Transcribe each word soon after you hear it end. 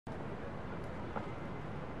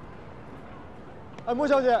哎，莫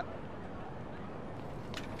小姐。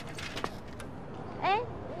哎，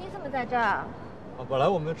你怎么在这儿？啊，本来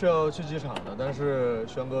我们是要去机场的，但是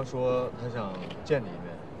轩哥说他想见你一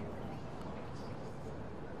面。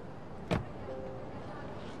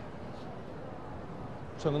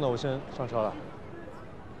轩哥，那我先上车了。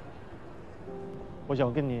我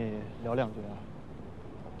想跟你聊两句啊。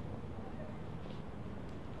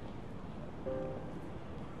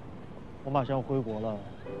我马上要回国了，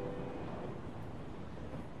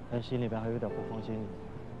但心里边还有点不放心你。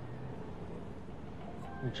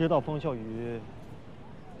你知道风笑鱼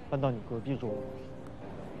搬到你隔壁住了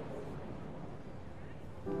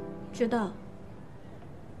吗？知道。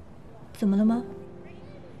怎么了吗？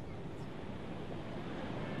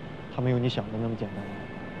他没有你想的那么简单。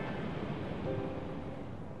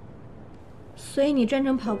所以你专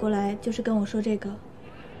程跑过来就是跟我说这个？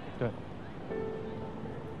对。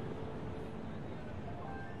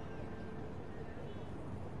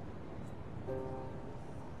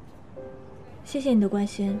谢谢你的关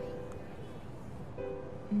心。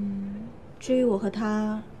至于我和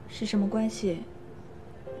他是什么关系，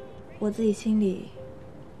我自己心里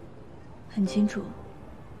很清楚，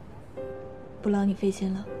不劳你费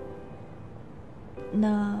心了。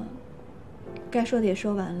那该说的也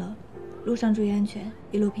说完了，路上注意安全，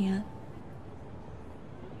一路平安。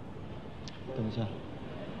等一下，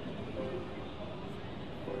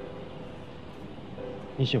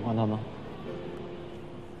你喜欢他吗？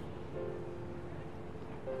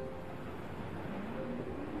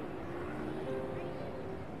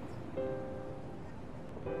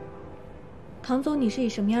唐总，你是以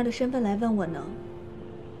什么样的身份来问我呢？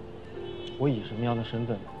我以什么样的身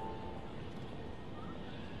份？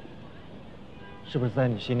是不是在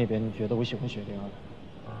你心里边，你觉得我喜欢雪玲儿，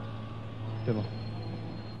对吗？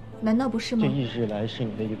难道不是吗？这一直以来是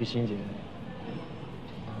你的一个心结。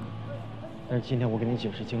但是今天我给你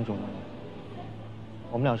解释清楚了，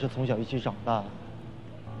我们俩是从小一起长大，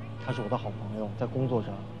他是我的好朋友，在工作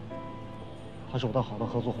上，他是我的好的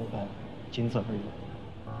合作伙伴，仅此而已。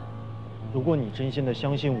如果你真心的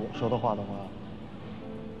相信我说的话的话，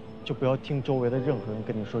就不要听周围的任何人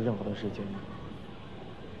跟你说任何的事情，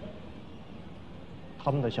他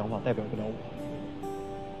们的想法代表不了我，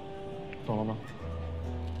懂了吗？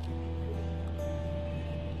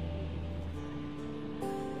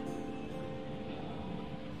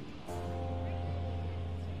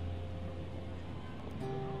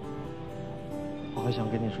我还想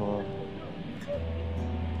跟你说，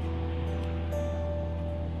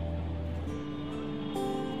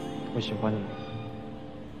我喜欢你。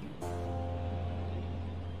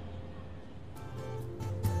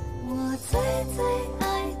我最最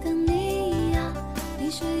爱的你呀，你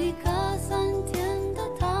是一颗酸甜的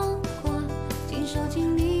糖果，紧收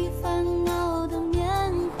进你烦恼的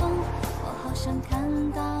面孔。我好想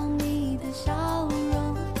看到你的笑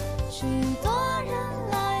容。许多人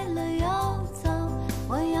来了又走，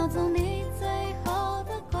我要做你最后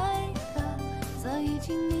的归客，所以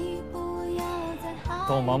请你不要再害怕。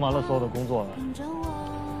等我忙完了所有的工作了，跟着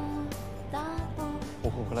我大步我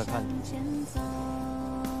会回来看你。向前走。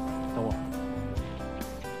等我。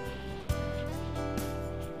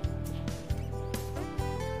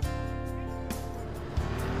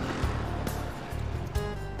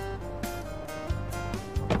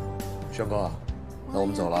轩哥，那我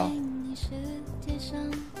们走了。你世界上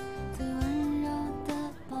最温柔的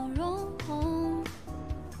包容，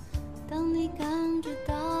当你感觉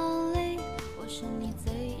到累，我是你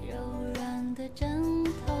最柔软的枕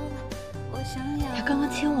头。我想要他刚刚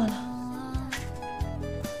亲我了。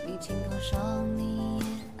你亲口说你也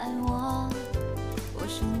爱我，我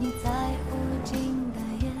是你在无尽的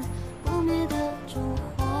夜不灭的烛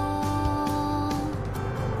火。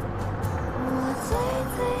我最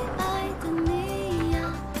最爱的你呀，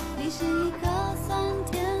你是一颗酸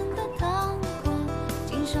甜的糖果，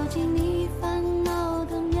紧收进你烦恼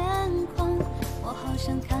的面孔。我好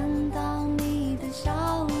想看到你的笑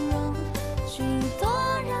容。许多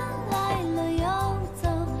人来了又走，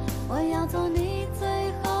我要做你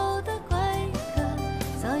最后的归客，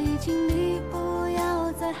所以请你不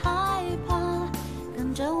要再害怕，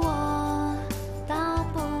跟着我大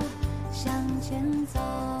步向前走。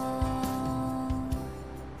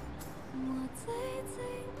我最最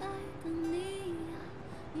爱的你呀，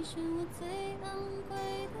你是我最昂贵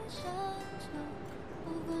的奢求，不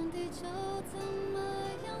管地球怎么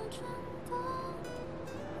样转动，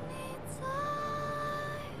你在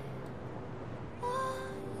我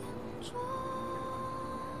眼中。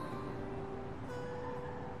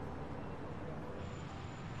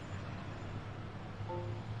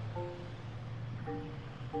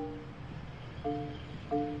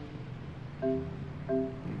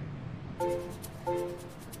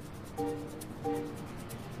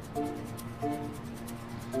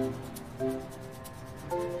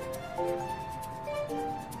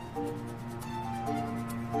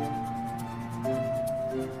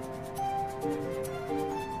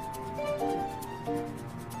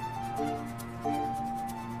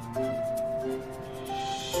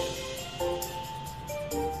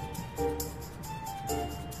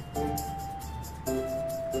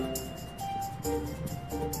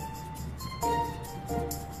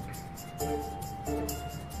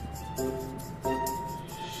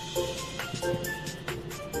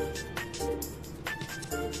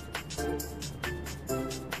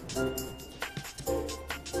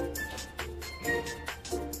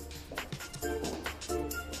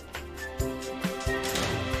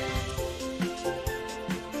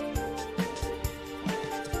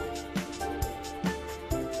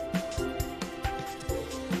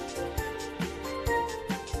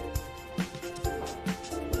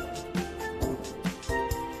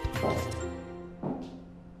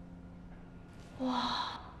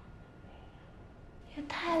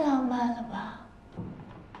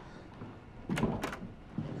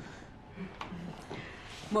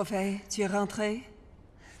莫非tu es rentré?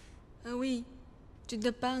 Ah oui, tu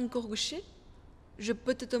n'as pas encore couché? Je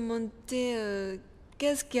peux te demander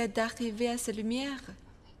qu'est-ce qui a d'arriver à ces lumières?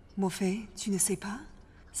 Moffet, tu ne sais pas?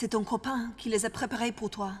 C'est ton copain qui les a préparés pour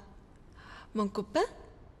toi. Mon copain?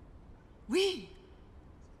 Oui.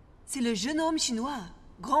 C'est le jeune homme chinois,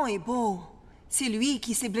 grand et beau. C'est lui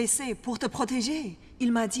qui s'est blessé pour te protéger.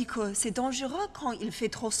 Il m'a dit que c'est dangereux quand il fait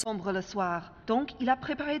trop sombre le soir. Donc, il a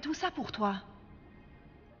préparé tout ça pour toi.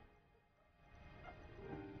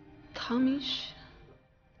 Tramiche.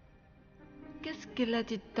 Qu'est-ce qu'il a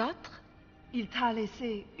dit d'autre? Il t'a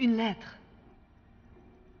laissé une lettre.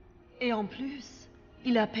 Et en plus,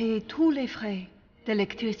 il a payé tous les frais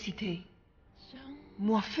d'électricité.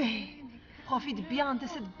 Moffet, profite bien de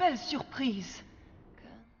cette belle surprise.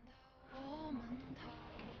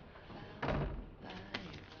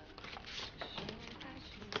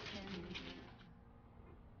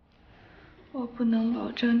 我不能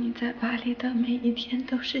保证你在巴黎的每一天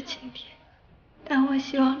都是晴天，但我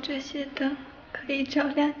希望这些灯可以照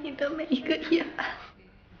亮你的每一个夜晚。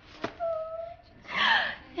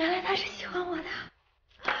原来他是喜欢我的。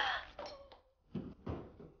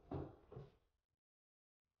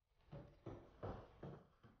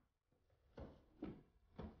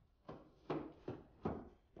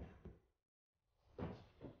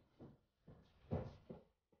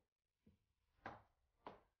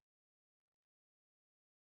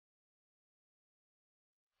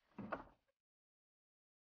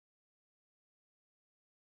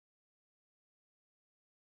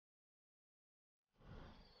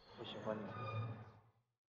我喜欢你。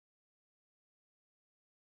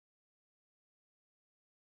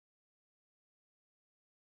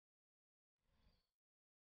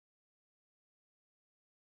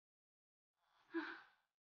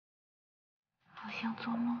好想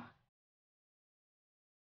做梦。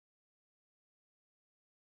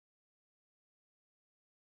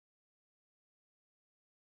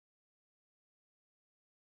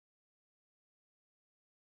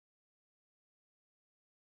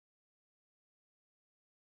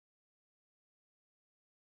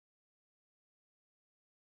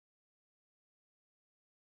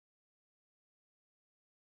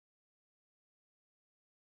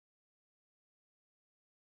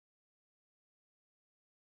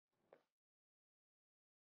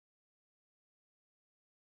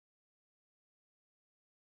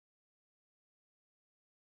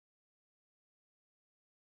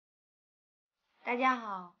大家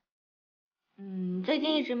好，最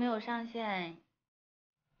近一直没有上线。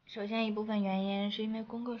首先一部分原因是因为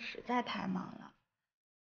功课实在太忙了，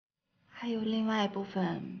还有另外一部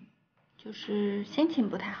分就是心情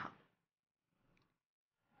不太好。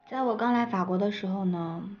在我刚来法国的时候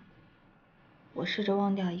呢，我试着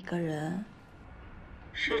忘掉一个人，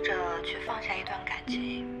试着去放下一段感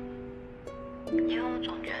情，因为我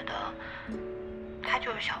总觉得他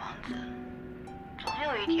就是小王子。总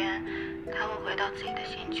有一天，他会回到自己的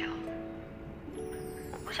星球。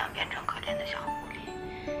我不想变成可怜的小狐狸，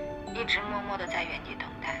一直默默地在原地等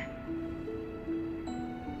待。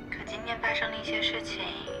可今天发生了一些事情，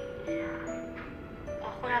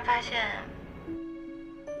我忽然发现，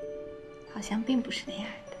好像并不是那样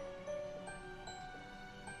的。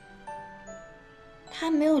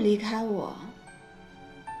他没有离开我，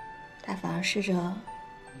他反而试着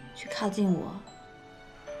去靠近我。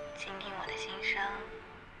倾听我的心声，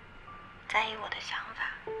在意我的想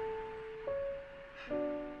法。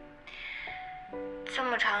这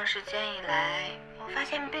么长时间以来，我发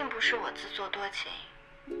现并不是我自作多情，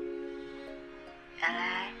原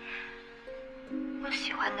来我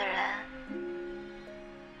喜欢的人，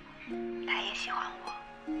他也喜欢我。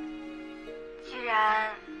既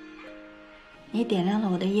然你点亮了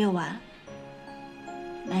我的夜晚，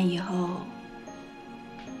那以后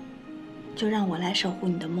就让我来守护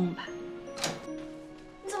你的梦吧。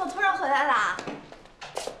你怎么突然回来啦？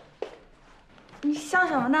你笑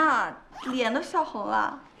什么呢？脸都笑红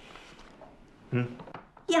了。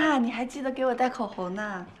呀，你还记得给我带口红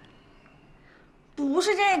呢？不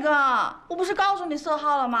是这个，我不是告诉你色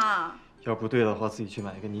号了吗？要不对的话，自己去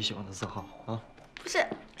买一个你喜欢的色号啊。不是，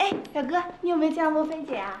哎，表哥，你有没有见到莫菲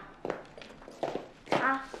姐啊？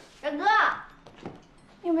啊，表哥，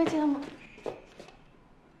你有没有见到莫？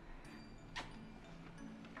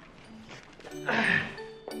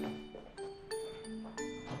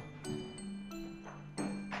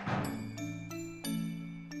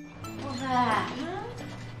莫菲，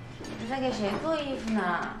你在给谁做衣服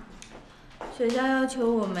呢？学校要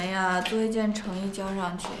求我们呀做一件成衣交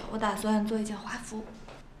上去，我打算做一件华服。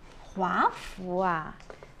华服啊，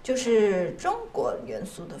就是中国元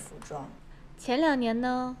素的服装。前2年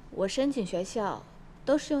呢，我申请学校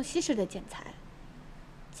都是用西式的建材。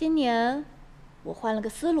今年我换了个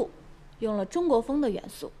思路，用了中国风的元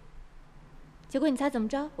素。结果你猜怎么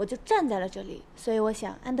着？我就站在了这里，所以我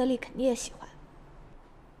想安德利肯定也喜欢。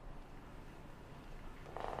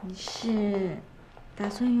你是打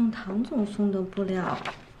算用唐总送的布料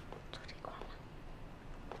做这块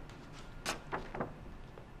吗？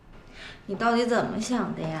你到底怎么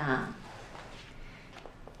想的呀？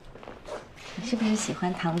你是不是喜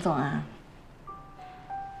欢唐总啊？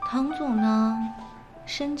唐总呢，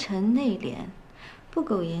深沉内敛，不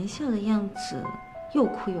苟言笑的样子，又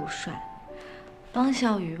酷又帅。方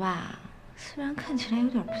小鱼吧，虽然看起来有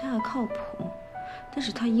点不太靠谱，但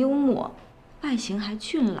是他幽默，外形还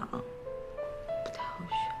俊朗，不太好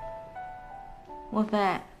选。莫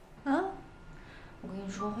非，我跟你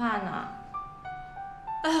说话呢。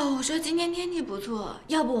我说今天天气不错，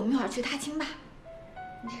要不我们一会儿去踏青吧？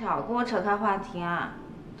你少跟我扯开话题啊！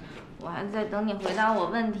我还在等你回答我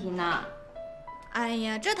问题呢。哎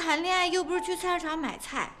呀，这谈恋爱又不是去菜市场买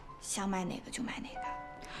菜，想买哪个就买哪个。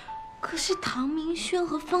可是唐明轩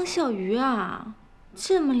和方笑鱼啊，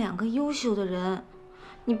这么两个优秀的人，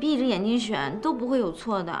你闭着眼睛选都不会有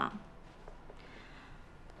错的。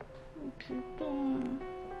我知道。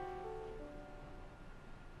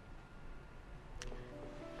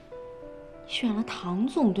你选了唐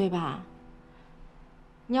总对吧？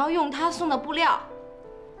你要用他送的布料。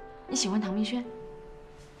你喜欢唐明轩？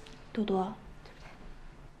多多，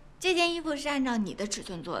这件衣服是按照你的尺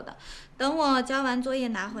寸做的，等我交完作业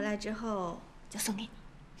拿回来之后就送给你。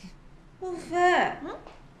莫非，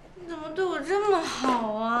你怎么对我这么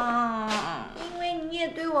好啊？因为你也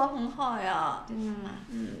对我很好呀。真的吗？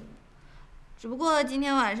只不过今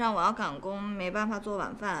天晚上我要赶工，没办法做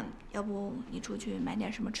晚饭，要不你出去买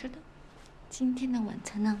点什么吃的？今天的晚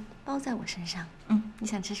餐呢，包在我身上。你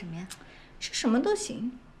想吃什么呀？吃什么都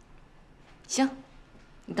行。行，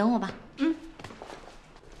你等我吧。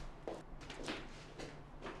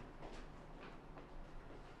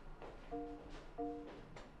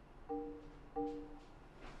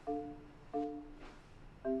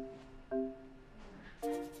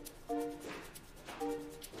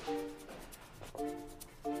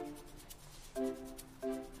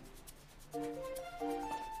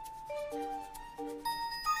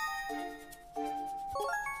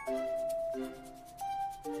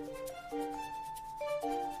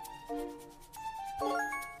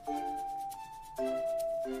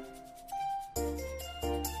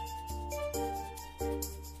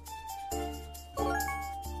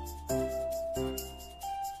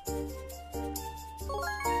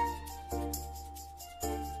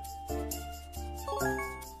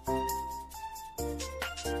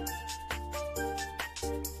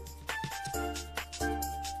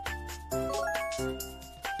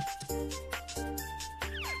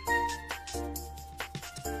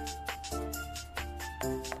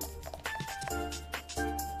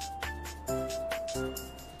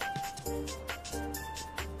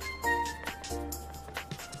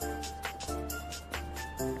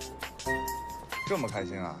这么开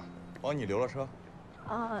心啊！帮你留了车。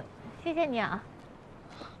谢谢你啊。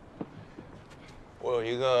我有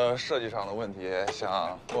一个设计上的问题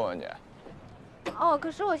想问问你。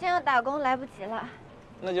可是我现在要打工，来不及了。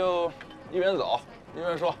那就一边走一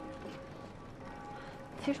边说。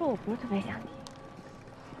其实我不是特别想听。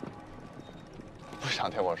不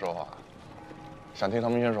想听我说话，想听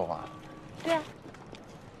唐明轩说话。对啊。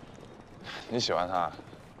你喜欢他？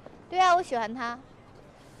对啊，我喜欢他。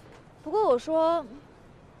不过我说，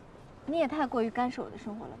你也太过于干涉我的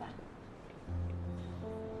生活了吧？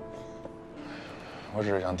我只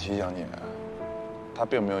是想提醒你，他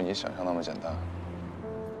并没有你想象那么简单。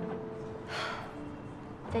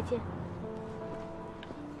再见。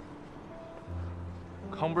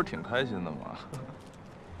康不是挺开心的吗？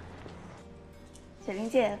小玲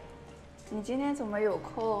姐，你今天怎么有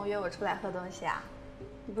空约我出来喝东西啊？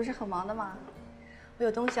你不是很忙的吗？我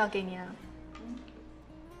有东西要给你啊。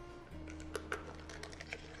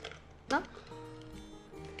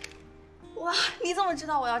哇，你怎么知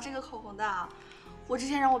道我要这个口红的啊？我之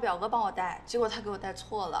前让我表哥帮我带，结果他给我带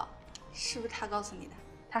错了，是不是他告诉你的？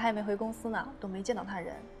他还没回公司呢，都没见到他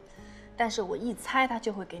人。但是我一猜他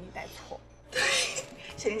就会给你带错。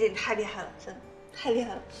小玲姐，你太厉害了，真的太厉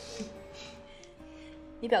害了。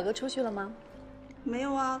你表哥出去了吗？没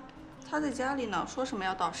有啊，他在家里呢，说什么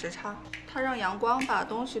要倒时差。他让阳光把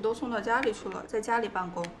东西都送到家里去了，在家里办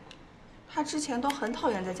公。他之前都很讨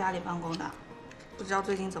厌在家里办公的，不知道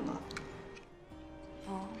最近怎么了。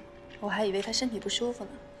我还以为他身体不舒服呢。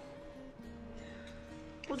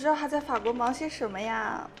不知道他在法国忙些什么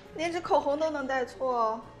呀，连这口红都能带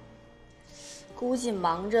错。估计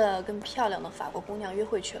忙着跟漂亮的法国姑娘约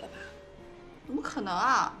会去了吧？怎么可能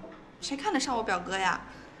啊？谁看得上我表哥呀？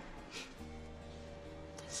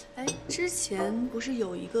哎，之前不是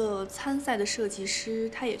有一个参赛的设计师，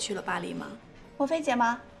他也去了巴黎吗？莫非姐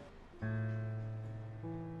吗？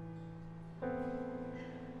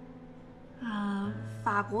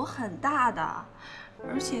法国很大的，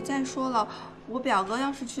而且再说了，我表哥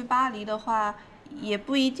要是去巴黎的话，也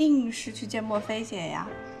不一定是去见莫非姐呀。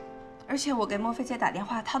而且我给莫非姐打电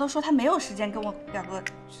话，她都说她没有时间跟我表哥。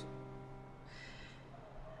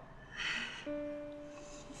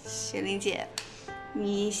雪玲姐，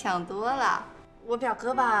你想多了。我表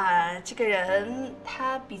哥吧，这个人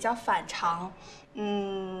他比较反常，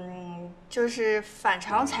就是反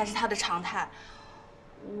常才是他的常态。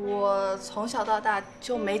我从小到大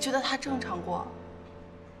就没觉得他正常过。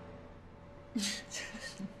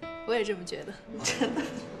我也这么觉得，真的。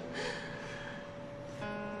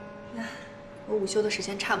我午休的时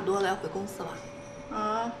间差不多了，要回公司了。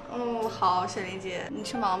好，雪玲姐，你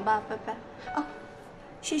去忙吧，拜拜。啊，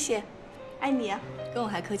谢谢，爱你啊。跟我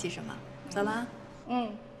还客气什么？走啦。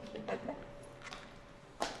拜拜。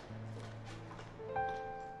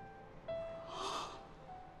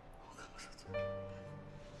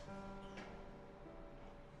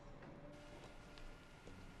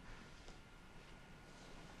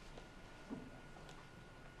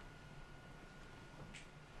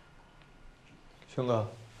轩哥，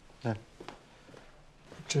哎，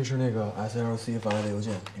这是那个 SLC 发来的邮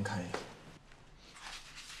件，您看一眼。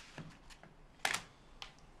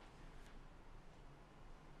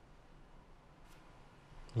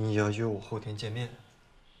你要约我后天见面？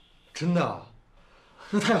真的啊？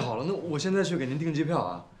那太好了，那我现在去给您订机票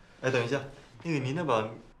啊。哎，等一下，您得把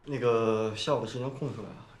下午的时间空出来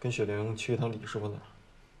啊，跟雪玲去一趟李师傅那儿。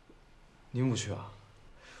您不去啊？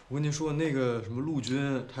我跟您说，那个什么陆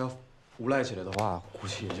军，他要无赖起来的话，估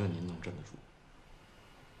计也就您能镇得住。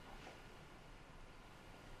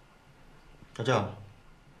那这样吧，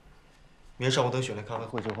明天上午等雪玲开完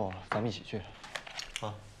会之后，咱们一起去。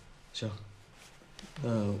啊，行。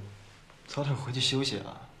早点回去休息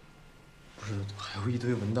啊。不是，还有一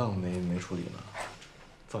堆文档没处理呢。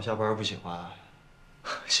早下班不喜欢？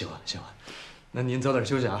喜欢。那您早点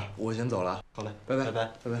休息啊，我先走了。好嘞，拜拜。拜拜。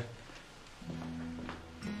拜拜。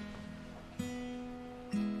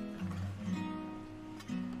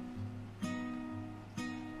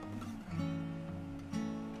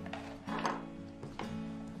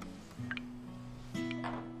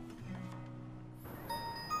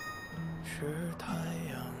是太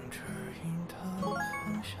阳指引的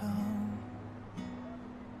方向，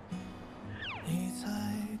你在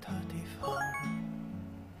的地方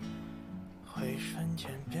会瞬间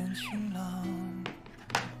变晴朗。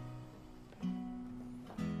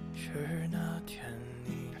是那天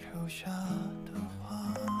你留下的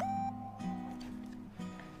花，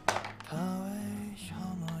它微笑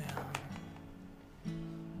模样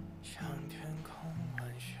像天空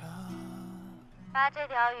晚霞。发这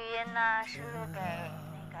条语音呢，是录给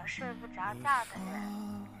那个睡不着觉的人，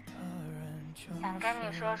想跟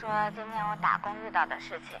你说说今天我打工遇到的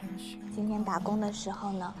事情。今天打工的时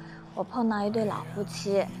候呢，我碰到一对老夫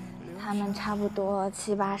妻，他们差不多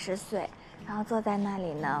70、80岁，然后坐在那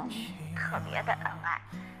里呢，特别的恩爱。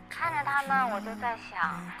看着他们，我就在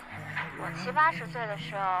想，我70、80岁的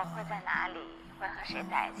时候会在哪里，会和谁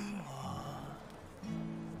在一起？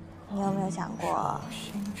你有没有想过，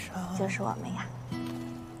就是我们呀？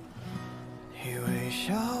你微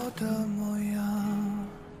笑的模样，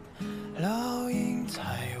烙印在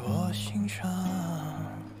我心上。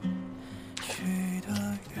许的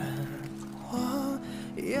愿望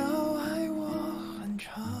要爱我很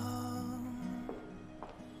长。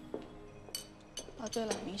哦，对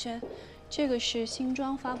了，明轩，这个是新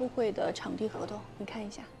装发布会的场地合同，你看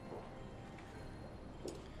一下。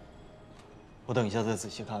我等一下再仔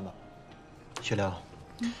细看吧。雪玲，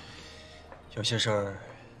有些事儿，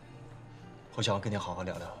我想要跟你好好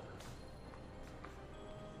聊聊。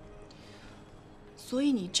所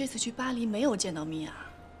以你这次去巴黎没有见到米娅？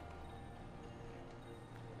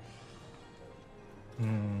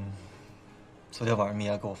昨天晚上米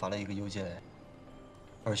娅给我发了一个邮件，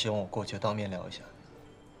而希望我过去当面聊一下。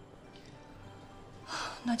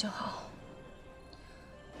那就好。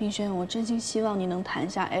明轩，我真心希望你能谈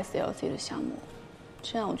下 SLC 的项目，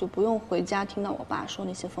这样我就不用回家听到我爸说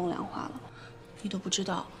那些风凉话了。你都不知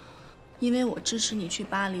道，因为我支持你去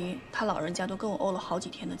巴黎，他老人家都跟我怄了好几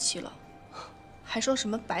天的气了，还说什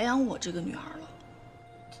么白养我这个女儿了。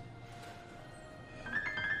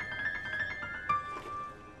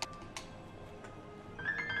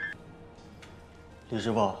李师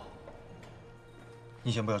傅，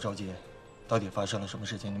你先不要着急，到底发生了什么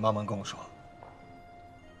事情？你慢慢跟我说。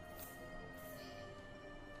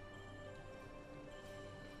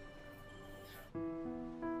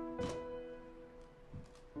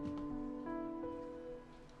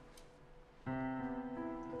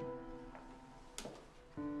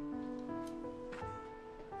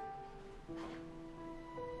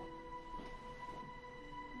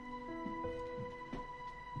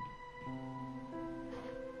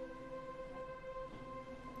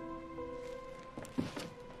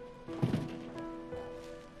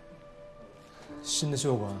新的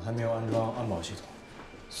秀馆还没有安装安保系统，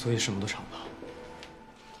所以什么都查不到。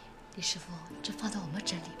李师傅，这放在我们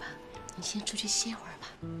这里吧，你先出去歇会儿吧。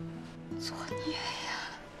作孽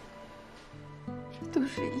呀，都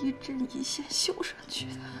是一针一线绣上去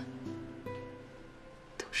的，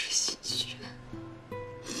都是心血，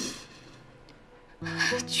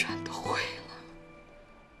全都毁了。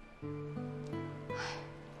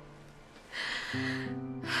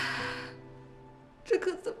这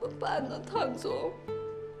可怎么办呢，唐总？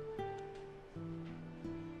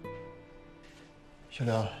雪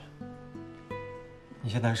莲，你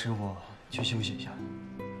先带师傅去休息一下。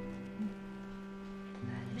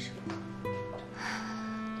李师傅。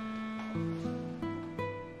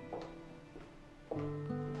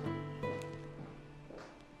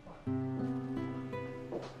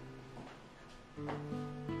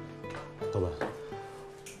老板，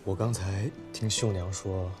我刚才听秀娘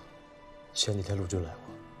说，前几天陆军来过。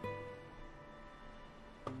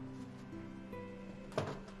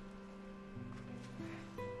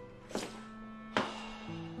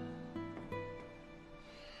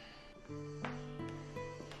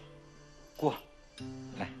过，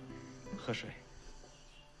来，喝水。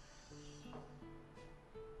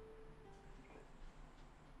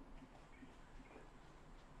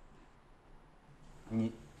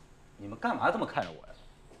你们干嘛这么看着我呀？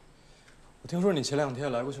我听说你前2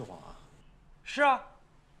天来过秀坊啊？是啊，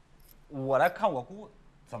我来看我姑，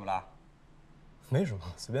怎么了？没什么，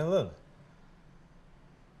随便问问。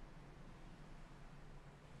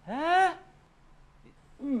哎，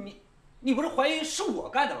你不是怀疑是我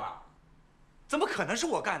干的吧？怎么可能是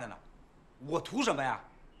我干的呢？我图什么呀？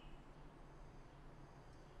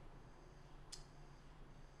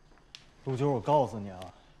陆军，我告诉你啊，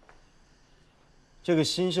这个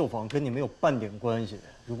新秀坊跟你没有半点关系。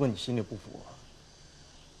如果你心里不服，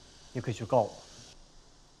你可以去告我。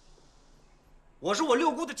我是我六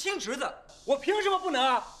姑的亲侄子，我凭什么不能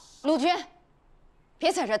啊？陆军，别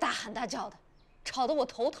在这大喊大叫的，吵得我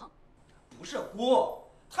头疼。不是姑，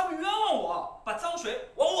他们冤枉我，把脏水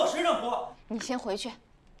往我身上泼。你先回去，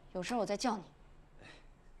有事我再叫你。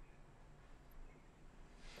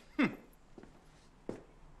哼！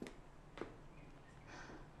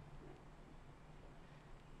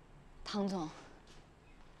唐总，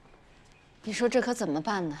你说这可怎么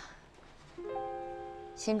办呢？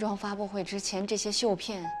新装发布会之前这些绣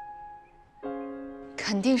片，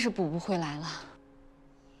肯定是补不回来了。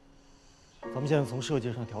咱们现在从设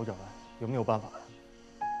计上调整，有没有办法？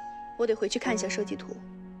我得回去看一下设计图。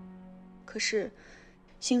可是，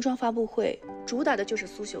新装发布会主打的就是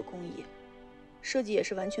苏绣工艺，设计也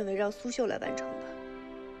是完全围绕苏绣来完成的，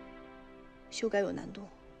修改有难度。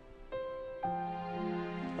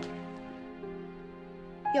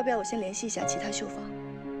要不要我先联系一下其他绣坊？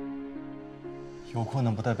有困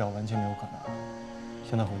难不代表完全没有可能。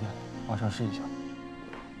现在回去，马上试一下。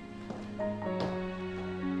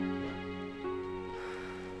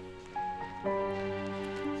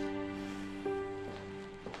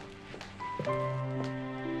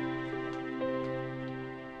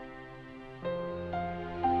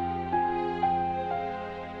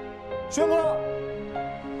宣布。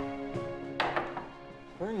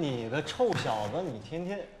不是你个臭小子，你天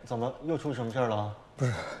天怎么又出什么事儿了？不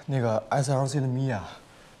是那个 SLC 的米娅，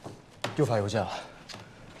又发邮件了。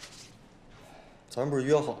咱们不是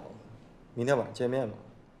约好了明天晚上见面吗？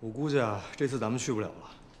我估计啊，这次咱们去不了了。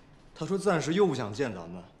他说暂时又不想见咱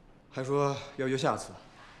们，还说要约下次。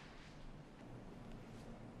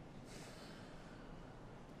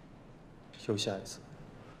又下一次。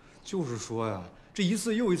就是说呀，这一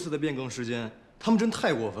次又一次的变更时间，他们真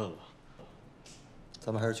太过分了。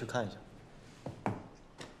咱们还是去看一下。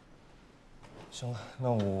行了，那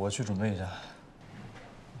我去准备一下。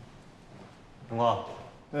荣光，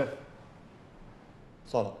哎，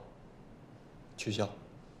算了，取消。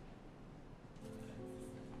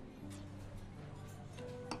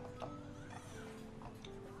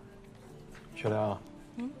雪莲，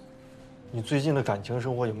你最近的感情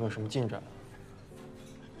生活有没有什么进展？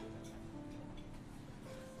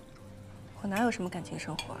我哪有什么感情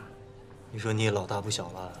生活啊？你说你也老大不小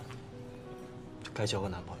了，就该交个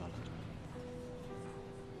男朋友了。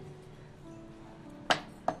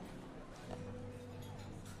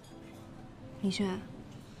明轩，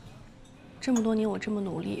这么多年我这么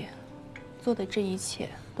努力，做的这一切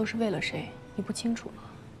都是为了谁？你不清楚吗？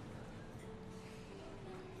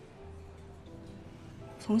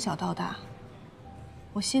从小到大，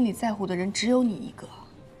我心里在乎的人只有你一个。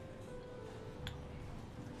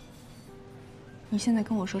你现在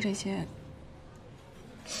跟我说这些，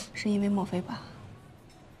是因为莫非吧？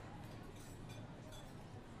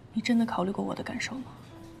你真的考虑过我的感受吗？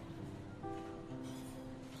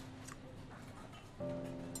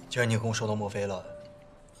既然你跟我说到莫非了，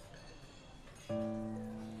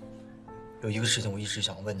有一个事情我一直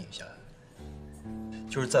想问你一下，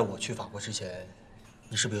就是在我去法国之前，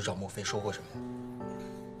你是不是有找莫非说过什么呀？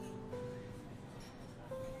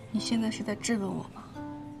你现在是在质问我吗？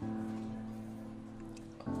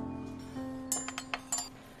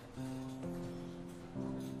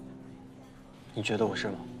你觉得我是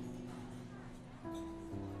吗？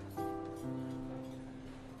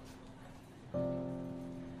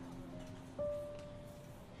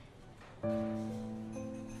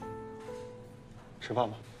吃饭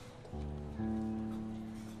吧。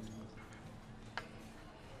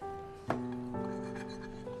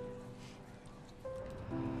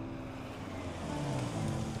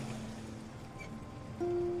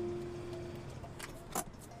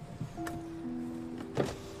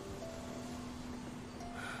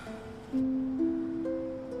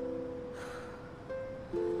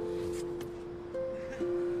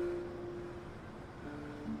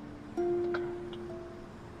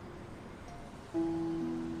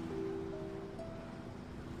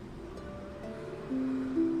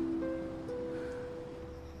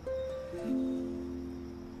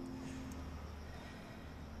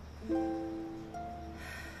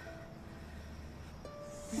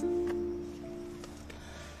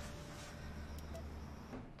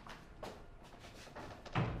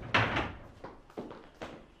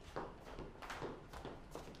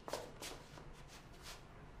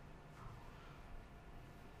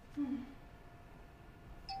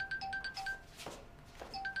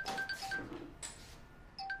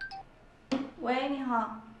喂，你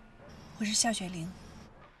好，我是夏雪玲。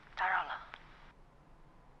打扰了。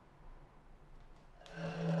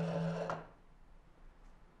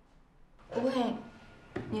不会，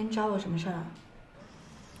您找我什么事儿？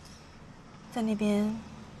在那边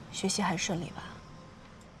学习还顺利吧？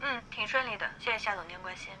嗯，挺顺利的，谢谢夏总监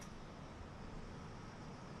关心。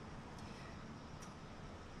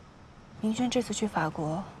明轩这次去法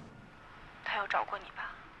国，他有找过你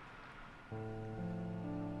吧？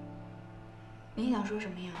您想说什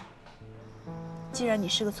么呀？既然你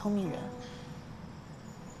是个聪明人，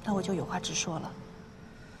那我就有话直说了。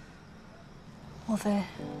莫非，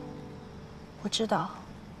我知道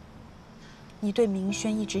你对明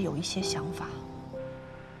轩一直有一些想法，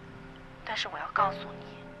但是我要告诉你，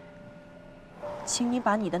请你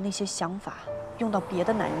把你的那些想法用到别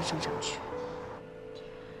的男人身上去。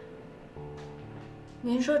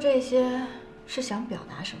您说这些是想表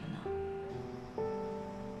达什么呢？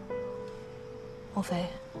莫非，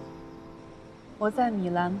我在米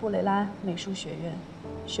兰布雷拉美术学院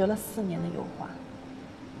学了4年的油画，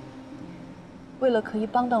为了可以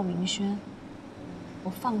帮到明轩，我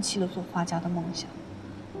放弃了做画家的梦想，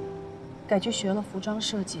改去学了服装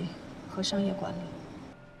设计和商业管理。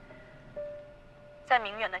在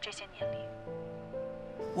明远的这些年里，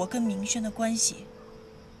我跟明轩的关系，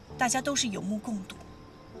大家都是有目共睹。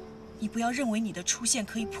你不要认为你的出现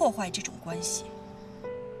可以破坏这种关系。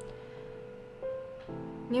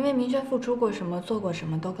您为明轩付出过什么，做过什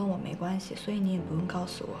么都跟我没关系，所以你也不用告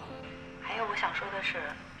诉我。还有，我想说的是，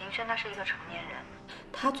明轩他是一个成年人，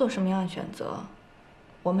他做什么样的选择，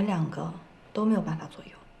我们2个都没有办法左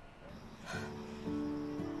右。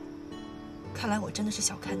看来我真的是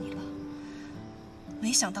小看你了，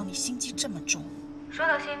没想到你心机这么重。说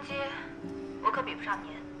到心机，我可比不上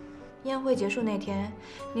您。宴会结束那天，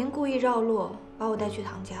您故意绕路把我带去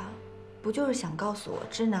唐家，不就是想告诉我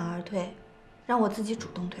知难而退，让我自己主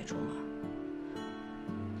动退出吗？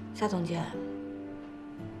夏总监，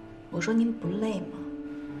我说您不累吗？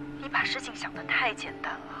你把事情想得太简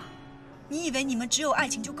单了。你以为你们只有爱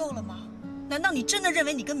情就够了吗？难道你真的认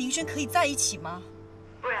为你跟明轩可以在一起吗？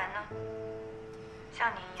不然呢？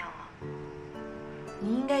像您一样吗？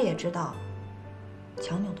您应该也知道，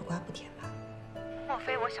强扭的瓜不甜吧？莫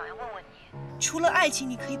非我想要问问你，除了爱情，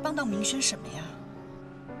你可以帮到明轩什么呀？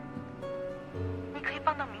你可以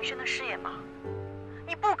帮到明轩的事业吗？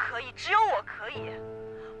你不可以，只有我可以。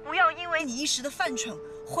不要因为你一时的犯蠢，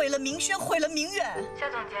毁了明轩，毁了明远。夏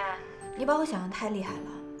总监，你把我想得太厉害了。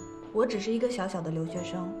我只是一个小小的留学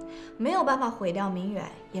生，没有办法毁掉明远，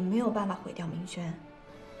也没有办法毁掉明轩。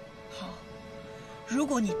好，如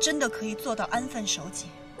果你真的可以做到安分守己，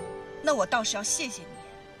那我倒是要谢谢你。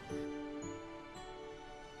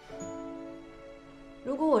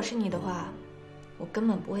如果我是你的话，我根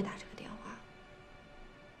本不会打这个电话，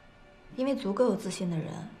因为足够有自信的人，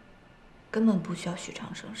根本不需要虚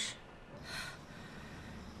张声势。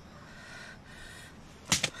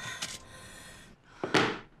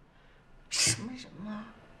什么人啊！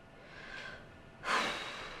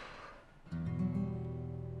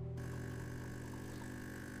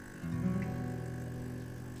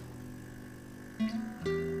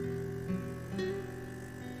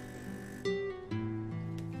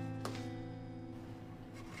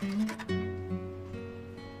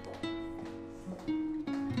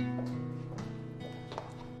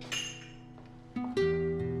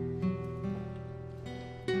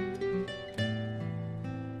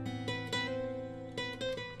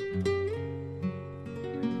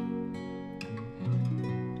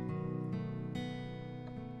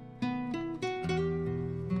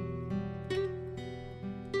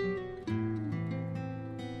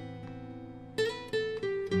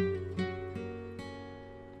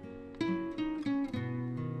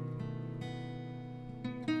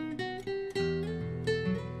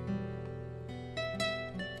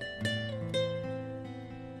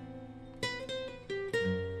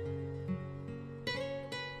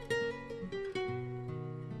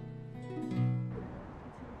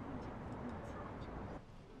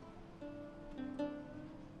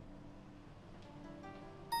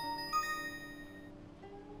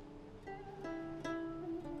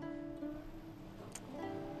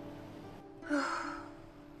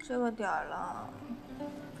这个点儿了，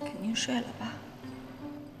肯定睡了吧？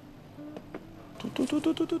嘟。你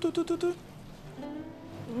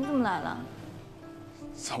怎么来了？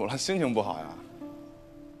怎么了？心情不好呀？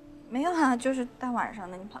没有啊，就是大晚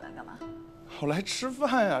上的，你跑来干嘛？我来吃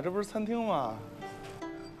饭呀，这不是餐厅吗？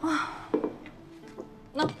啊，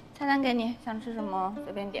那菜单给你，想吃什么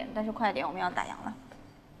随便点，但是快点，我们要打烊了。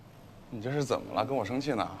你这是怎么了？跟我生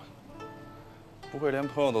气呢？不会连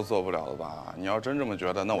朋友都做不了了吧？你要真这么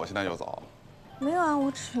觉得，那我现在就走。没有啊，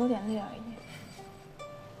我只是有点累而已。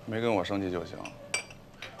没跟我生气就行。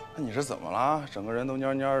那你是怎么了？整个人都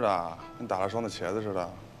蔫蔫的，跟打了霜的茄子似的。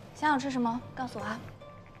想吃什么？告诉我啊。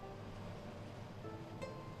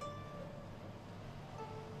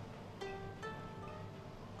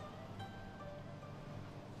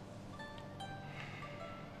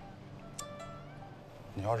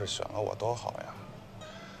你要是选了我多好呀！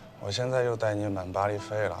我现在就带你满巴黎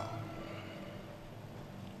飞了。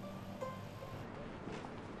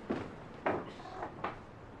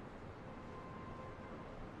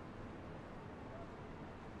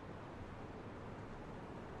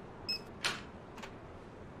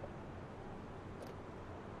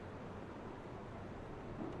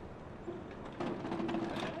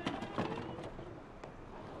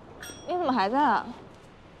你怎么还在啊？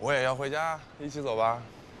我也要回家，一起走吧。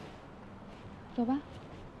走吧。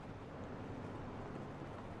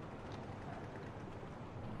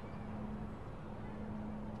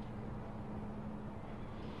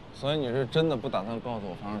所以你是真的不打算告诉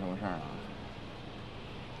我发生什么事儿了？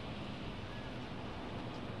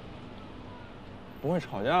不会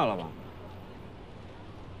吵架了吧？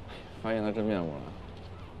发现他真面目了。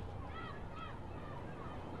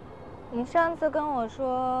你上次跟我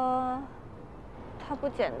说，他不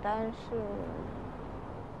简单是？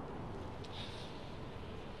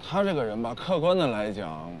他这个人吧，客观的来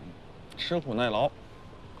讲，吃苦耐劳，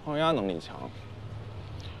抗压能力强。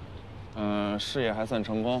事业还算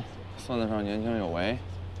成功，算得上年轻有为。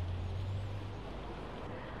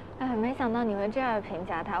哎，没想到你会这样评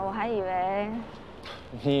价他，我还以为……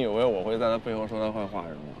你以为我会在他背后说他坏话是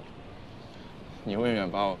吗？你未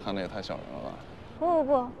免把我看得也太小人了吧？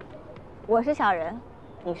不，我是小人，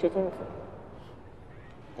你是君子。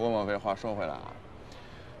不过莫非话说回来啊，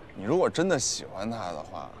你如果真的喜欢他的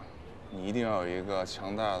话，你一定要有一个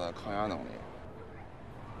强大的抗压能力。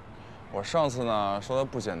我上次呢说他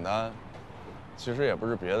不简单，其实也不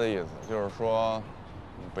是别的意思，就是说，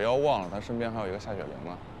你不要忘了他身边还有一个夏雪玲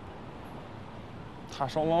呢。他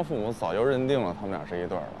双方父母早就认定了他们俩是一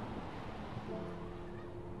对儿了。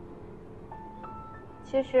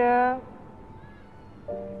其实，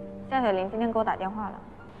夏雪玲今天给我打电话了。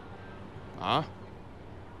啊？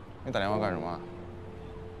你打电话干什么？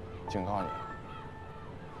警告你，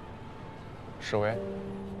示威。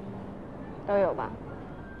都有吧？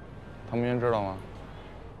唐明知道吗？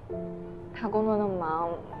他工作那么忙，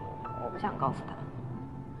我不想告诉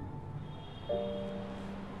他。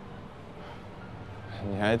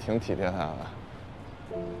你还挺体贴他的。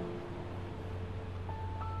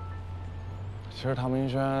其实唐明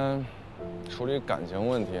轩处理感情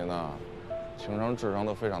问题呢，情商、智商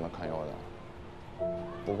都非常的堪忧的。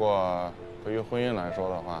不过对于婚姻来说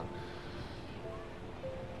的话，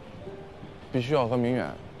必须要和明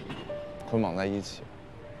远捆绑在一起。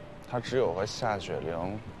他只有和夏雪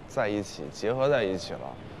玲在一起，结合在一起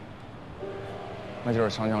了，那就是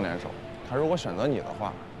强强联手。他如果选择你的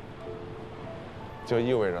话，就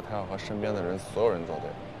意味着他要和身边的人所有人作对。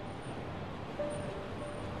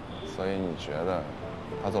所以你觉得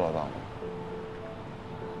他做得到吗？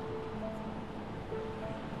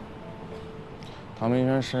唐明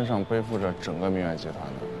轩身上背负着整个明远集团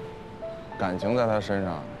的感情，在他身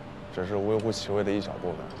上只是微乎其微的一小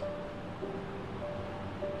部分。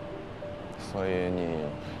所以你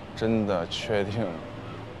真的确定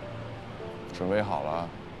准备好了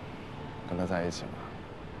跟他在一起吗？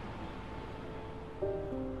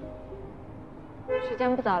时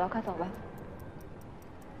间不早了，快走吧。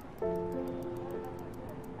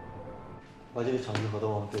把这个场地合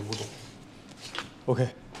同给吴总。OK。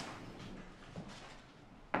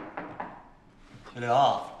小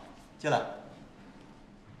刘，进来。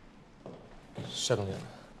夏总监。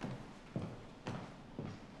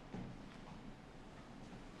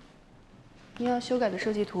你要修改的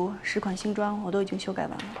设计图10款新装我都已经修改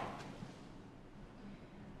完了。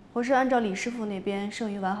我是按照李师傅那边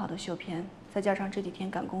剩余完好的绣片，再加上这几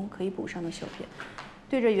天赶工可以补上的绣片，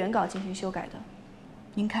对着原稿进行修改的。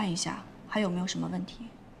您看一下还有没有什么问题？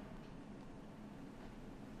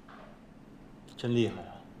真厉害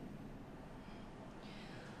啊！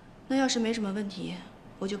那要是没什么问题，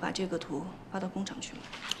我就把这个图发到工厂去了。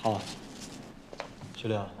好啊，学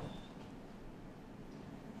玲，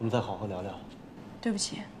我们再好好聊聊。对不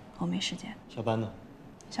起，我没时间。下班呢？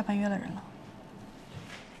下班约了人了。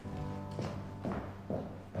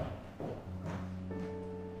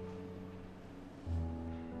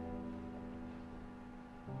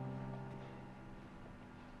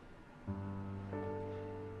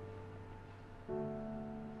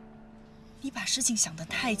你把事情想得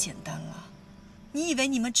太简单了，你以为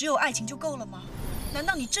你们只有爱情就够了吗？难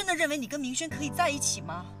道你真的认为你跟明轩可以在一起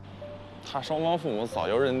吗？他双方父母早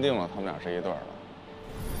就认定了他们俩是一对儿了。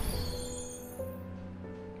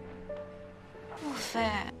莫非，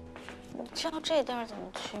你知道这地儿怎么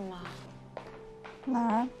去吗？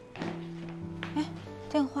哪儿？哎，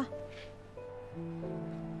电话。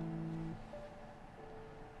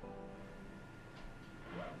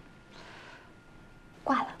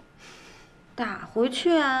挂了。打回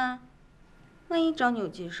去啊，万一找你有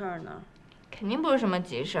急事儿呢？肯定不是什么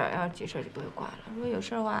急事儿，要是急事儿就不会挂了。如果有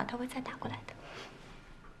事儿的话，他会再打过来的。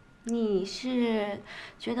你是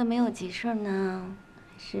觉得没有急事儿呢，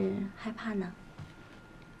还是害怕呢？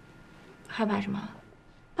害怕什么？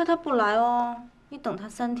怕他不来哦。你等他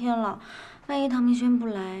3天了，万一唐明轩不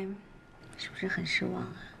来，是不是很失望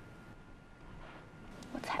啊？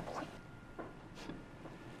我才不会。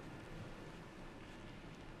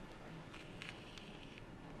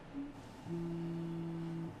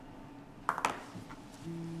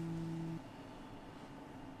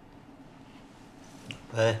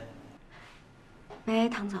喂。喂，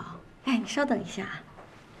唐总，哎，你稍等一下。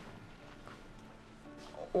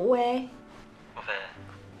喂。莫非。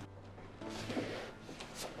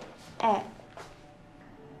哎。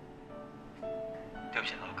对不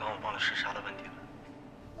起啊，刚我忘了时差的问题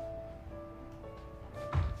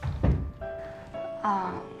了。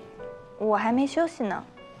啊，我还没休息呢。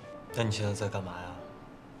那你现在在干嘛呀？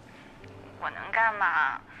我能干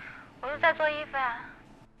嘛？我就在做衣服呀。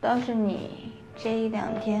倒是你这1、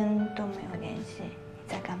2天都没有联系，你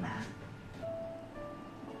在干嘛？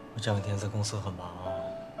我这2天在公司很忙啊。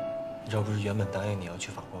你知道不是原本答应你要去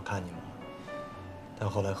法国看你吗？但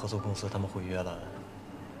后来合作公司他们毁约了，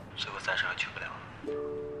所以我暂时还去不了。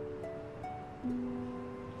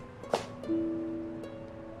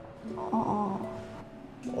哦。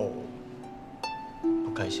哦。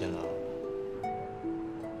不开心了？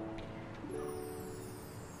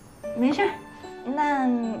没事儿。那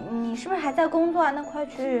你是不是还在工作啊？那快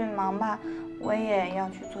去忙吧，我也要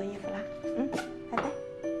去做衣服啦。拜拜。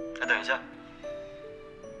哎，等一下，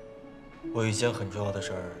我有一件很重要的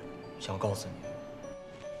事儿想告诉你。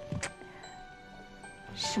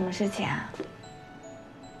什么事情啊？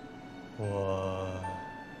我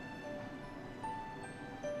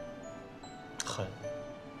很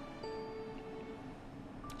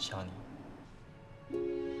想你。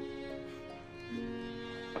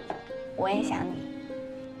我也想你。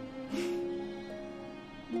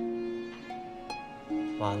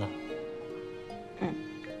晚安了。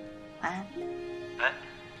晚安。哎，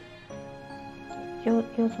又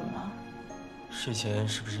怎么了？睡前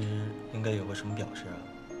是不是应该有个什么表示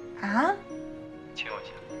啊？啊？亲我一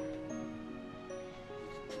下。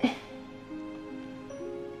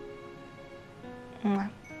嗯。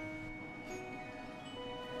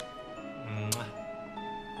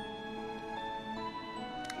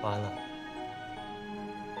晚安了。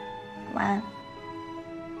晚安。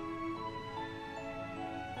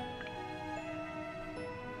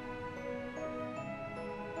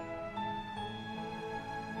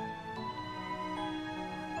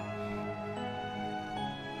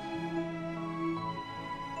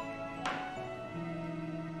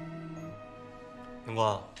云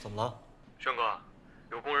光，怎么了？轩哥，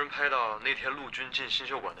有工人拍到那天陆军进新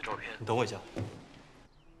秀馆的照片。你等我一下。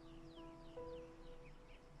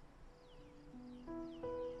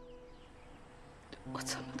我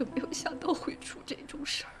怎么都没有想到会出这种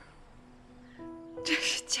事儿，真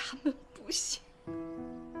是家门不幸。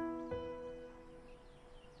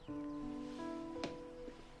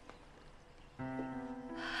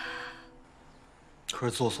可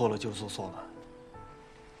是做错了就是做错了，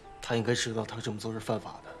他应该知道他这么做是犯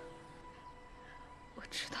法的。我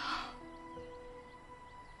知道。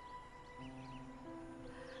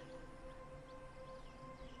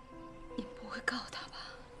你不会告他吧？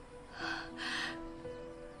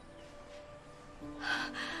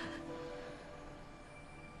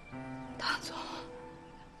唐总，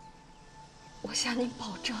我向您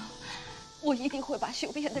保证，我一定会把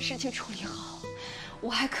绣片的事情处理好。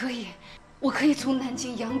我可以从南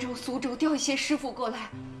京、扬州、苏州调一些师傅过来，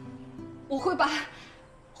我会把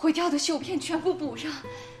毁掉的绣片全部补上。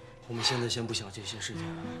我们现在先不想这些事情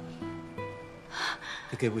了，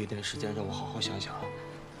你给我一点时间，让我好好想想。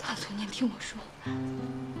唐总，您听我说，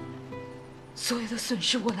所有的损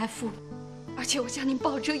失我来负，而且我向您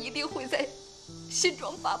保证，一定会在新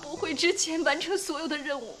装发布会之前完成所有的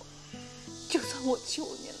任务。就算我救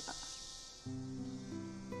您了。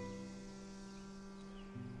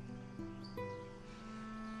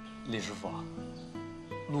李师傅，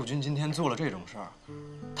陆军今天做了这种事儿，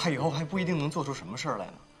他以后还不一定能做出什么事儿来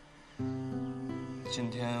呢。今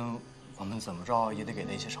天我们怎么着也得给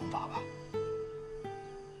他一些惩罚吧。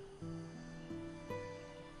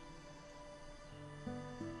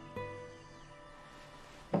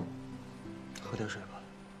喝点水吧。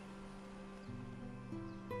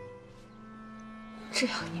只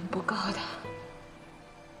要您不告他，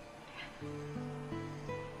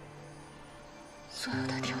所有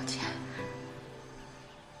的条件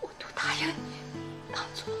我都答应你，唐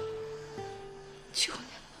总，求您了。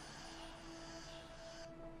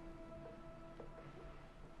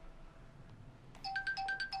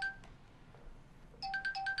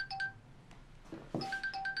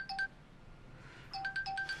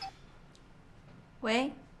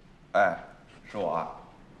喂，哎，是我啊。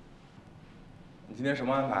你今天什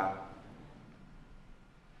么安排？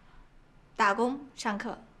打工、上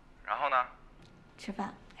课，然后呢？吃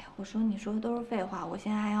饭。哎呀，我说你说的都是废话，我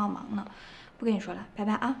现在还要忙呢，不跟你说了，拜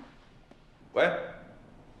拜啊。喂。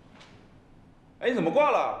哎，你怎么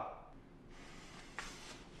挂了？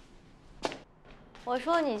我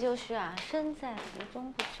说你就是啊，身在福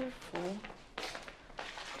中不知福，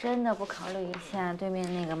真的不考虑一下对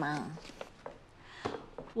面那个吗？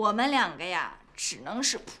我们两个呀，只能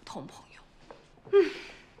是普通朋友。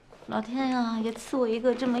老天呀，也赐我一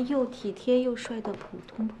个这么又体贴又帅的普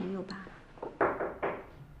通朋友吧。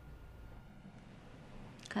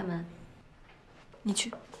开门。你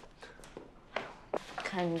去。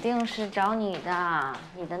肯定是找你的，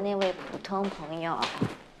你的那位普通朋友。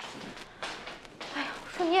哎呀，我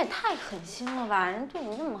说你也太狠心了吧，人对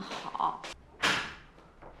你那么好。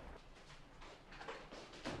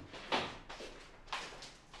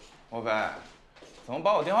莫非，怎么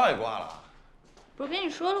把我电话给挂了？不是跟你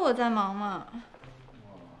说了我在忙吗？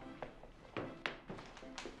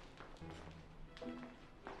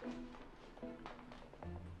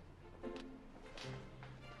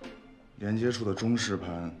连接处的中式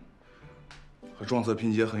盘和撞色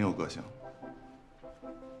拼接很有个性，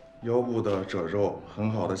腰部的褶皱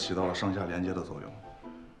很好的起到了上下连接的作用，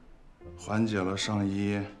缓解了上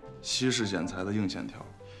衣西式剪裁的硬线条，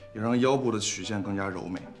也让腰部的曲线更加柔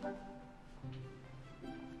美。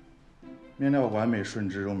面料完美顺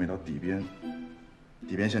直柔美到底边，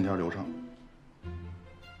底边线条流畅。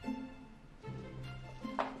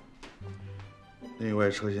内外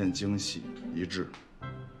车线精细一致，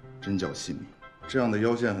针脚细密，这样的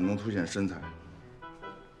腰线很能凸显身材。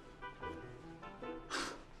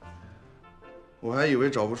我还以为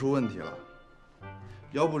找不出问题了，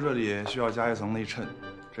腰部这里需要加一层内衬，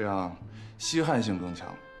这样吸汗性更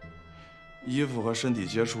强，衣服和身体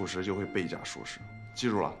接触时就会倍加舒适。记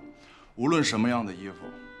住了，无论什么样的衣服，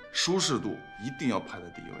舒适度一定要排在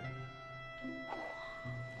第一位。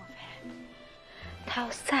他要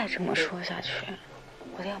再这么说下去，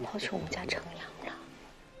我都要抛弃我们家程阳了。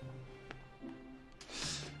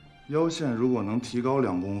腰线如果能提高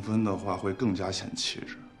2公分的话，会更加显气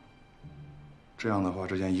质。这样的话，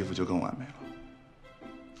这件衣服就更完美了。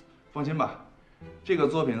放心吧，这个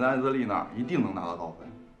作品在安德利那儿一定能拿到高分。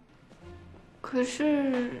可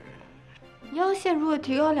是，腰线如果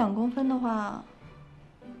提高2公分的话，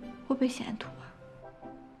会不会显土啊？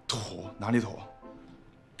土？哪里土？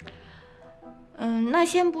那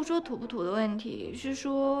先不说土不土的问题，是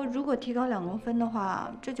说如果提高2公分的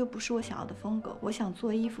话，这就不是我想要的风格。我想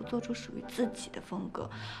做衣服，做出属于自己的风格，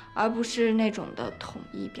而不是那种的统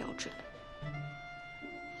一标准。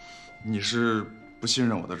你是不信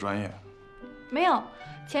任我的专业？没有，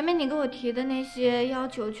前面你给我提的那些要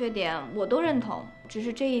求缺点我都认同，只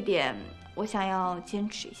是这一点我想要坚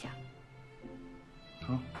持一下。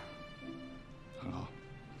好，很好。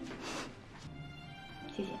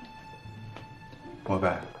谢谢。莫非，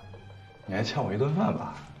你还欠我一顿饭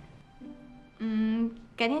吧？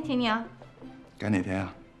改天请你啊。改哪天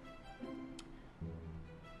啊？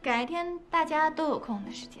改天大家都有空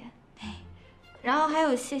的时间。然后还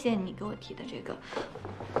有，谢谢你给我提的这个，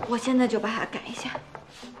我现在就把它改一下。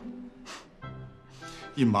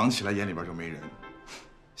一忙起来眼里边就没人，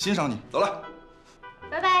欣赏你，走了。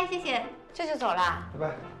拜拜，谢谢。这就走了？拜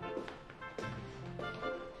拜。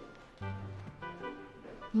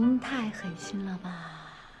您太狠心了吧，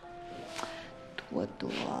多多。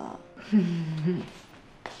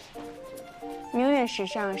明月时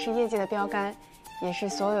尚是业界的标杆，也是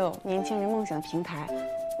所有年轻人梦想的平台。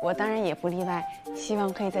我当然也不例外，希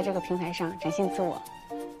望可以在这个平台上展现自我。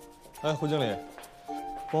哎，胡经理，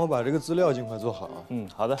帮我把这个资料尽快做好啊。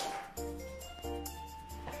好的。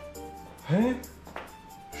哎，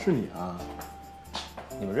是你啊？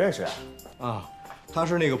你们认识啊？啊，他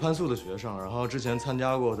是那个潘素的学生，然后之前参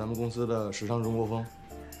加过咱们公司的时尚中国风。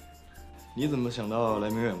你怎么想到来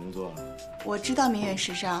明远工作啊？我知道明远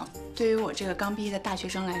时尚对于我这个刚毕业的大学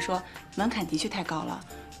生来说，门槛的确太高了，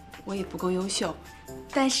我也不够优秀。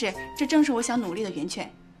但是这正是我想努力的源泉。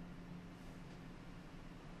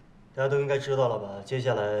大家都应该知道了吧？接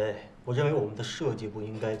下来，我认为我们的设计部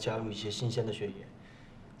应该加入一些新鲜的血液，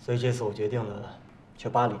所以这次我决定了去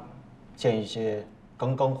巴黎，见一些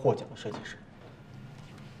刚刚获奖的设计师。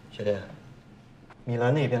雪莲，米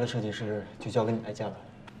兰那边的设计师就交给你来见了。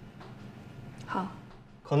好。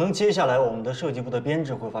可能接下来我们的设计部的编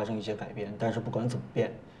制会发生一些改变，但是不管怎么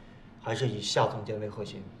变，还是以夏总监为核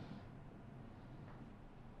心。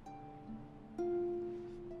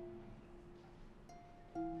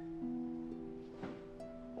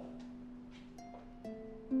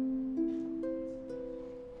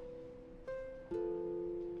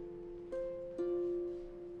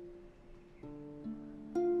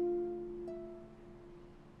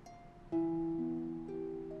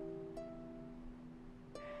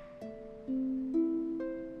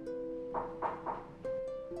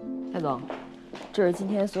蔡总，这是今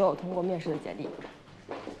天所有通过面试的简历。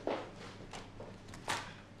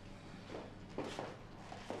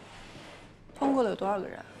通过了有多少个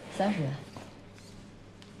人？30人。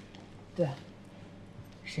对，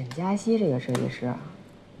沈佳熙这个设计师，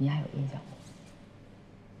你还有印象吗？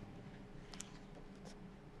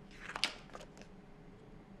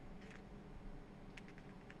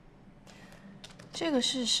这个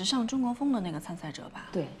是时尚中国风的那个参赛者吧？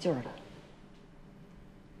对，就是他。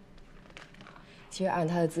其实按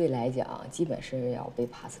他的资历来讲，基本是要被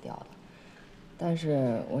pass 掉的。但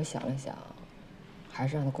是我想了想，还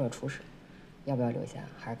是让他过来初试，要不要留下，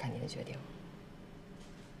还是看你的决定。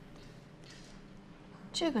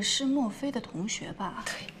这个是莫非的同学吧？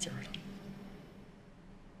对，就是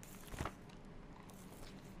他。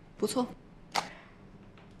不错。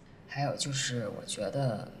还有就是，我觉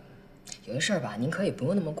得有的事儿吧，您可以不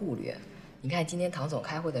用那么顾虑。你看今天唐总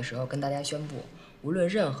开会的时候跟大家宣布，无论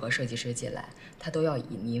任何设计师进来，他都要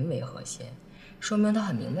以您为核心，说明他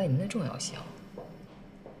很明白您的重要性。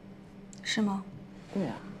是吗？对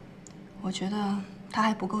啊。我觉得他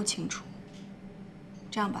还不够清楚。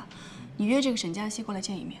这样吧，你约这个沈佳熙过来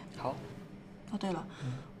见一面。好。哦，对了，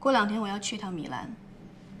过2天我要去一趟米兰，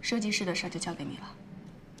设计师的事就交给你了。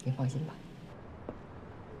您放心吧。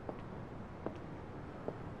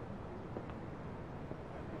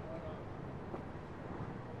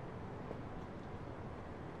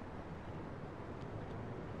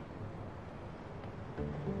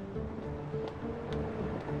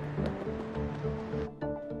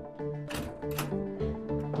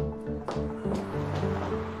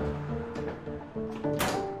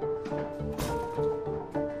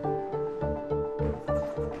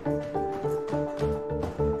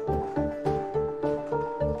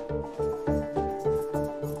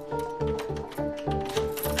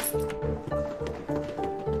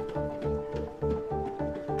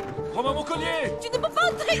Rends-moi mon collier! Tu ne peux pas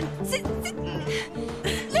entrer!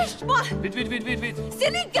 Lâche-moi! Vite, vite, vite, vite, vite! C'est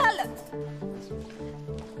illégal!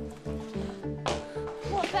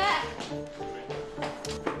 莫非，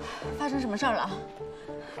发生什么事儿了？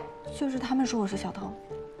就是他们说我是小偷。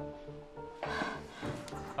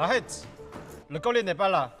Arrête! Le collier n'est pas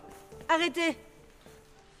là. Arrêtez!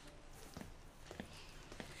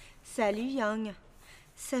 Salut Yang.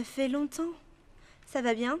 Ça fait longtemps. Ça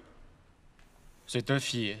va bien? Ces deux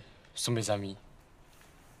filles sont mes amies.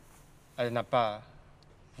 Elle n'a pas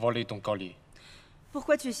volé ton collier.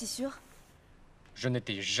 Pourquoi tu es si sûr? Je ne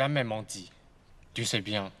t'ai jamais menti. Tu sais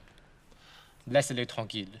bien. Laisse-les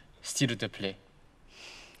tranquilles, s'il te plaît.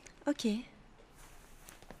 Ok.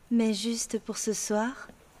 Mais juste pour ce soir.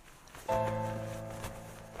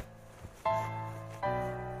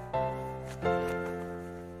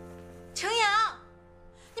 程阳，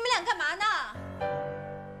你们俩干嘛呢？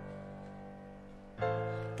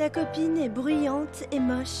 Ta copine est bruyante et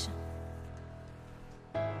moche.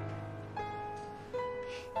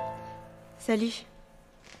 Salut.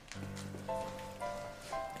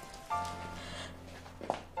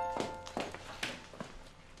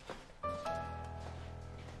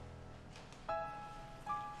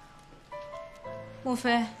 莫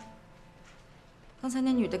非，刚才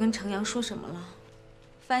那女的跟程阳说什么了？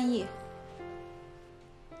翻译。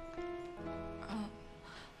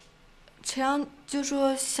程阳就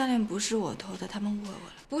说项链不是我偷的，他们误会我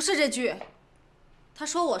了。不是这句，他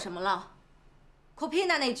说我什么了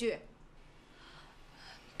 ？Copina 那句。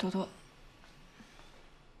多多，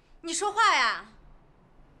你说话呀！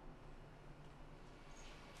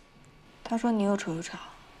他说你有丑有吵。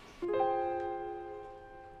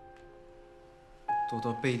多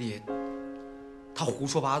多贝利，他胡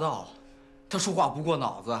说八道，他说话不过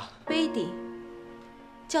脑子。贝蒂，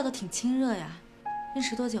叫的挺亲热呀，认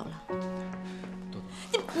识多久了？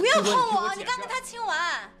你不要碰我！你刚跟他亲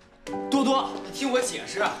完。多多，听我解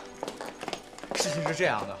释。事情是这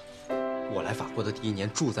样的，我来法国的第1年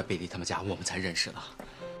住在贝利他们家，我们才认识的。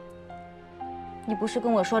你不是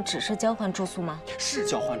跟我说只是交换住宿吗？是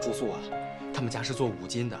交换住宿啊，他们家是做五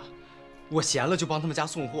金的，我闲了就帮他们家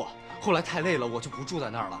送货。后来太累了，我就不住在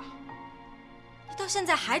那儿了。你到现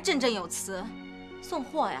在还振振有词，送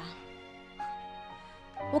货呀？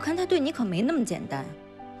我看他对你可没那么简单。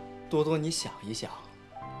多多，你想一想，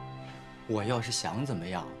我要是想怎么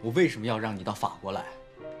样，我为什么要让你到法国来？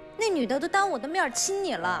那女的都当我的面亲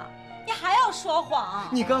你了，你还要说谎？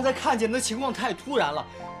你刚才看见的情况太突然了，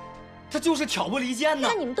她就是挑拨离间呢。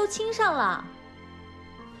那你们都亲上了，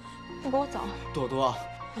你跟我走。多多，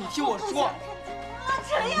你听我说。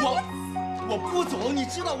我不走，你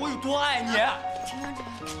知道我有多爱你。程阳，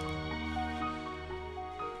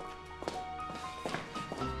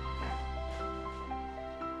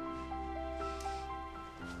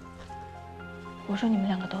我说你们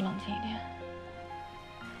两个都冷静一点。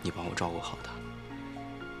你帮我照顾好他，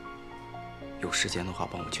有时间的话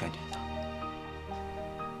帮我劝劝他。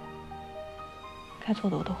该错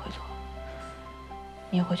的我都会错，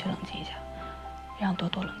你也回去冷静一下，让多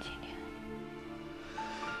多冷静一点。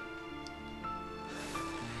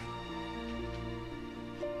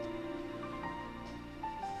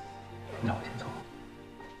那我先走。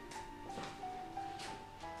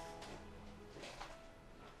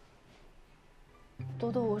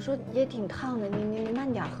多多，我说也挺烫的，你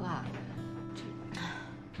慢点喝啊。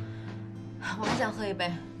我还想喝一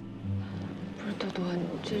杯。不是多多，你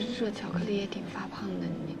这热巧克力也挺发胖的，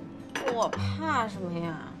你。我怕什么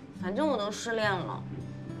呀？反正我都失恋了。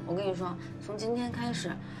我跟你说，从今天开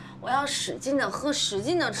始，我要使劲的喝，使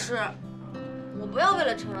劲的吃。我不要为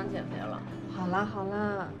了程阳减肥了。好了好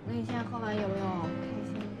了，那你现在喝完有没有开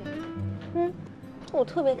心一点？嗯，我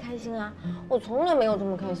特别开心啊！我从来没有这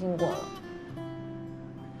么开心过了。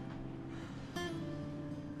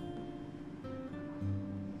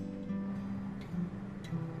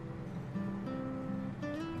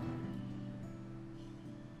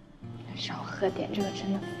少喝点，这个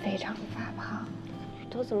真的非常发胖。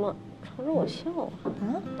他怎么朝着我笑啊？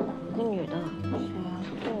嗯，那女的，谁啊？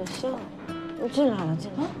对我笑。我进来了，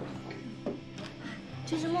进来了。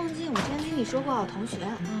这是梦境，我之前听你说过我同学。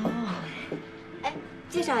哦。哎，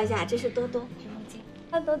介绍一下，这是多多，是梦境。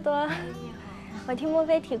啊，多多，你好。我听莫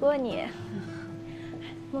非提过你。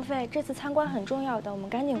莫非，这次参观很重要的，我们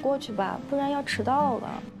赶紧过去吧，不然要迟到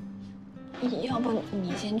了。要不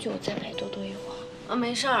你先去，我再陪多多一会儿。啊，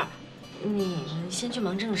没事儿。你先去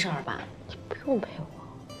忙正事儿吧，你不用陪我。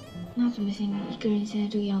那怎么行？你一个人现在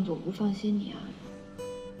这个样子，我不放心你啊。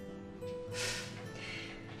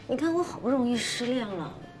你看我好不容易失恋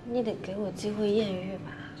了，你得给我机会艳遇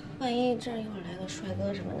吧。万一这儿又来个帅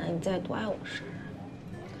哥什么的，你再多碍我事儿。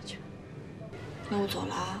快去。那我走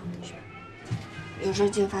了啊，有事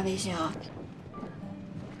记得发微信啊。